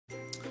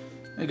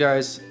Hey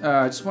guys,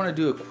 I just want to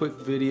do a quick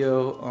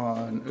video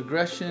on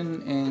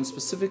aggression and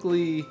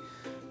specifically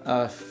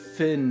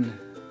fin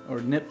or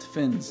nipped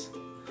fins.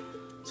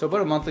 So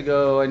about a month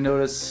ago I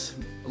noticed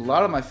a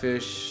lot of my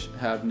fish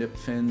have nipped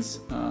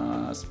fins,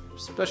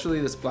 especially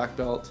this black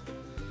belt.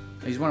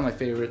 He's one of my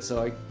favorites, so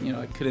I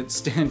couldn't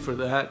stand for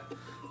that.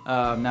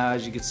 Now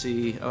as you can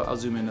see, I'll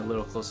zoom in a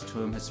little closer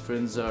to him, his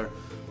fins are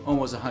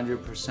almost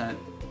 100%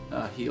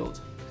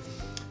 healed.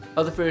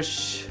 Other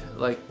fish,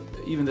 like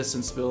even this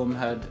Cichlid,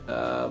 had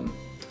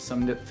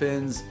some nipped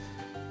fins,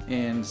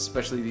 and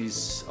especially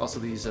these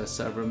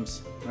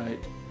severums, right?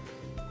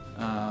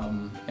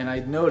 And I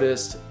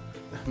noticed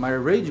my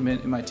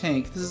arrangement in my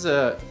tank. This is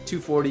a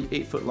 240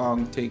 8-foot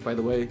long tank, by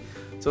the way,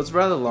 so it's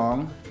rather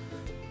long.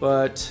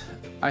 But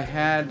I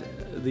had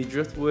the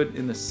driftwood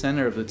in the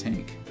center of the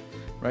tank,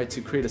 right, to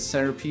create a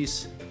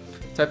centerpiece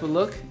type of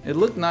look. It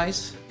looked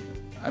nice.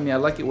 I mean, I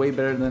like it way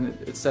better than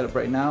it's set up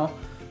right now.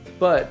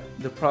 But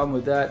the problem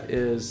with that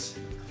is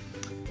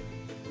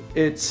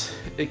it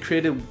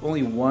created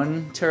only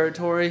one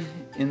territory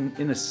in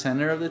the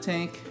center of the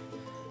tank,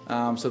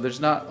 so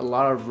there's not a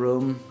lot of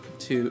room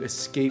to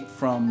escape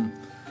from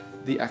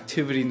the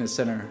activity in the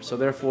center. So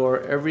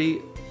therefore,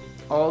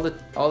 all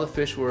the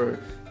fish were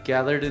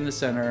gathered in the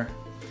center,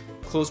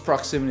 close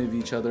proximity of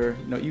each other.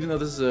 You know, even though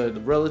this is a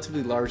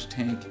relatively large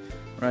tank,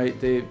 right?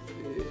 They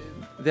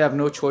have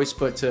no choice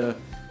but to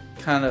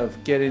kind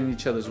of get in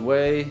each other's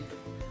way.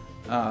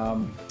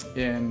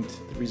 And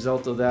the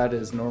result of that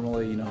is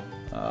normally,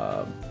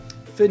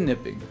 fin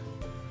nipping.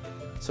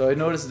 So I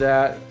noticed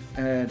that,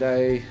 and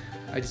I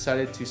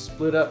decided to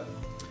split up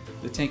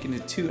the tank into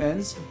two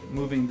ends,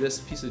 moving this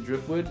piece of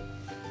driftwood,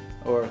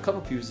 or a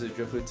couple pieces of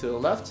driftwood, to the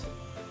left.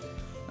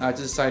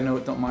 Just a side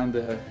note, don't mind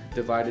the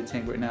divided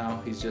tank right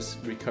now. He's just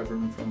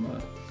recovering from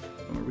a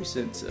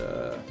recent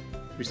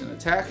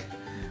attack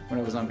when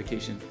I was on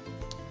vacation.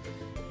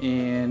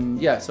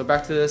 And yeah, so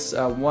back to this,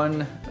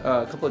 a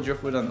couple of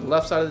driftwood on the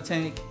left side of the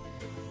tank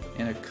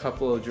and a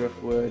couple of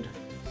driftwood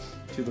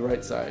to the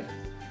right side.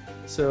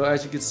 So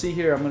as you can see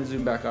here, I'm going to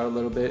zoom back out a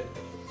little bit.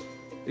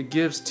 It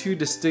gives two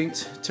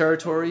distinct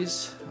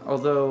territories,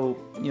 although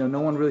no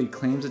one really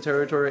claims a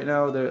territory right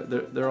now.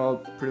 They're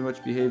all pretty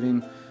much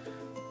behaving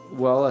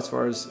well as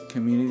far as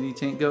community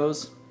tank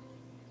goes.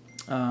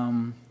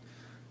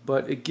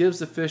 But it gives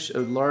the fish a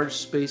large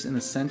space in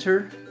the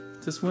center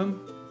to swim,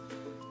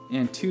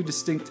 and two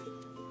distinct,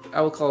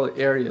 I will call it,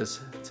 areas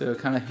to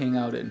kind of hang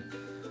out in.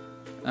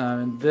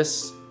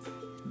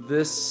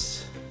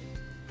 This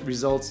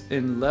results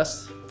in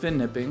less fin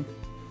nipping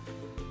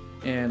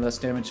and less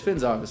damaged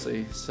fins,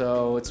 obviously.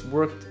 So it's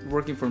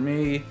working for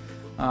me.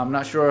 I'm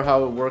not sure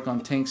how it would work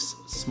on tanks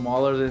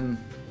smaller than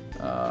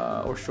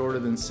or shorter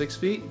than 6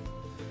 feet.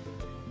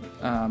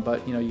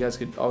 But you guys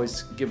could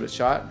always give it a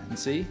shot and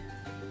see.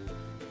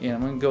 And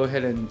I'm gonna go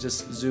ahead and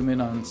just zoom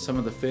in on some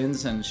of the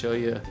fins and show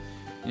you.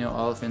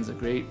 All the fins are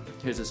great.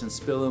 Here's this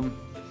Cichlid.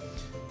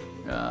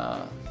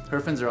 Her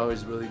fins are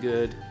always really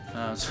good.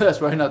 So that's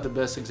probably not the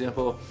best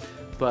example,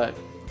 but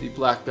the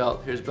black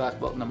belt, here's black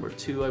belt number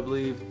 2, I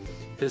believe.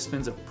 His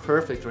fins are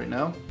perfect right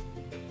now.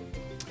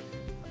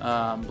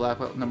 Black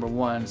belt number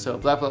 1. So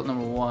black belt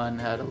number 1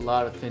 had a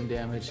lot of fin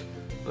damage,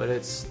 but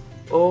it's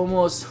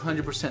almost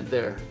 100%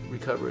 there,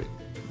 recovery.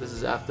 This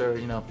is after,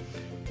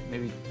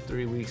 maybe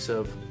 3 weeks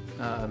of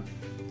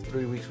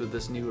 3 weeks with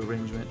this new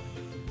arrangement.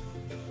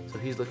 So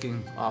he's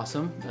looking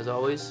awesome as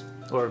always,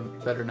 or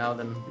better now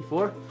than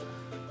before.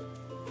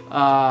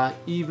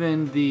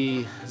 Even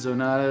the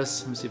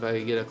Zonatus, let me see if I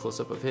can get a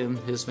close-up of him.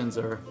 His fins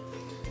are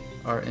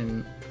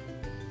in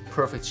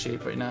perfect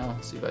shape right now.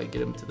 See if I can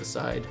get him to the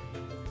side.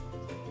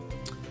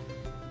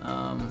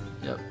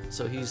 Yep.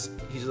 So he's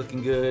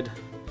looking good.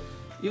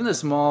 Even the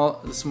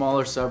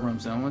smaller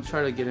severums. I'm gonna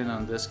try to get in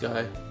on this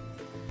guy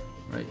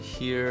right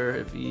here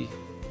if he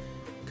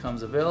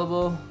comes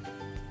available.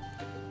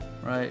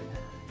 Right.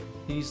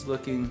 He's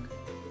looking,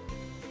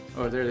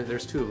 or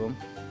there's 2 of them.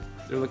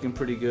 They're looking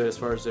pretty good as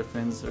far as their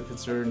fins are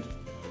concerned.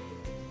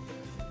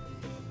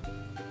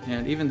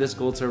 And even this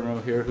gold severum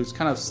over here, who's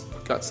kind of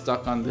got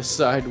stuck on this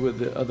side with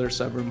the other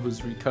severum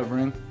who's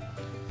recovering.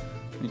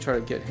 Let me try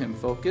to get him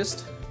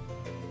focused.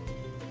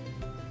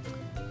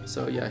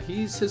 So yeah,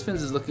 his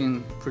fins is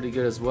looking pretty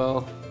good as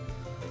well.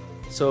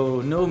 So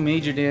no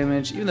major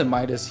damage. Even the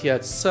Midas, he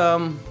had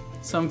some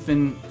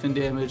fin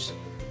damage.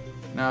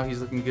 Now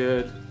he's looking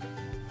good.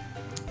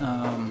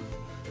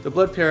 The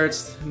blood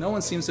parrots, no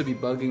one seems to be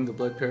bugging the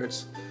blood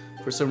parrots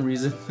for some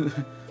reason,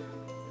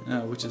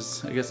 which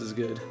is, I guess, is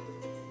good.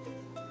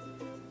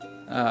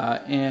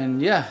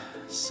 And yeah,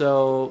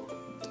 so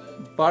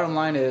bottom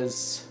line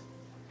is,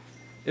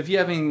 if you're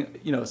having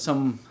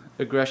some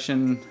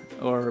aggression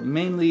or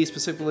mainly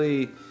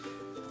specifically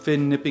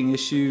fin nipping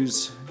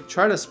issues,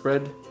 try to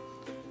spread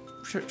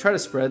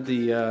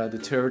the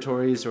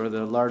territories or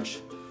the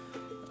large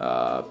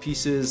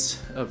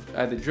pieces of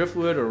either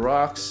driftwood or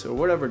rocks or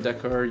whatever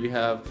decor you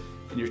have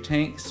in your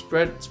tank.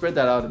 Spread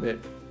that out a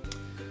bit.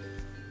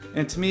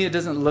 And to me, it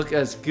doesn't look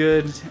as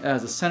good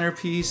as a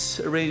centerpiece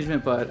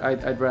arrangement, but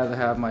I'd rather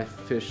have my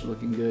fish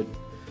looking good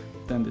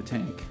within the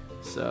tank.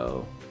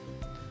 So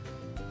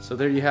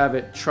there you have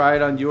it. Try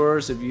it on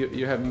yours if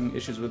you're having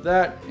issues with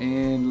that,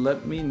 and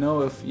let me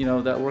know if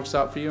that works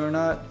out for you or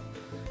not,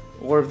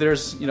 or if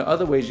there's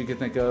other ways you can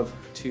think of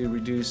to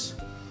reduce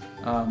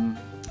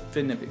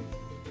fin nipping.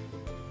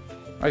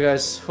 Alright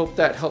guys, hope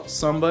that helped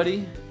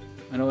somebody.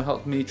 I know it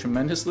helped me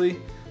tremendously.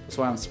 That's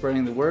why I'm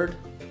spreading the word.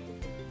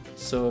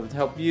 So if it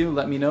helped you,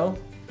 let me know.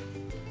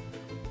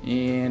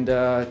 And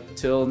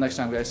till next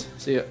time guys,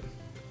 see ya.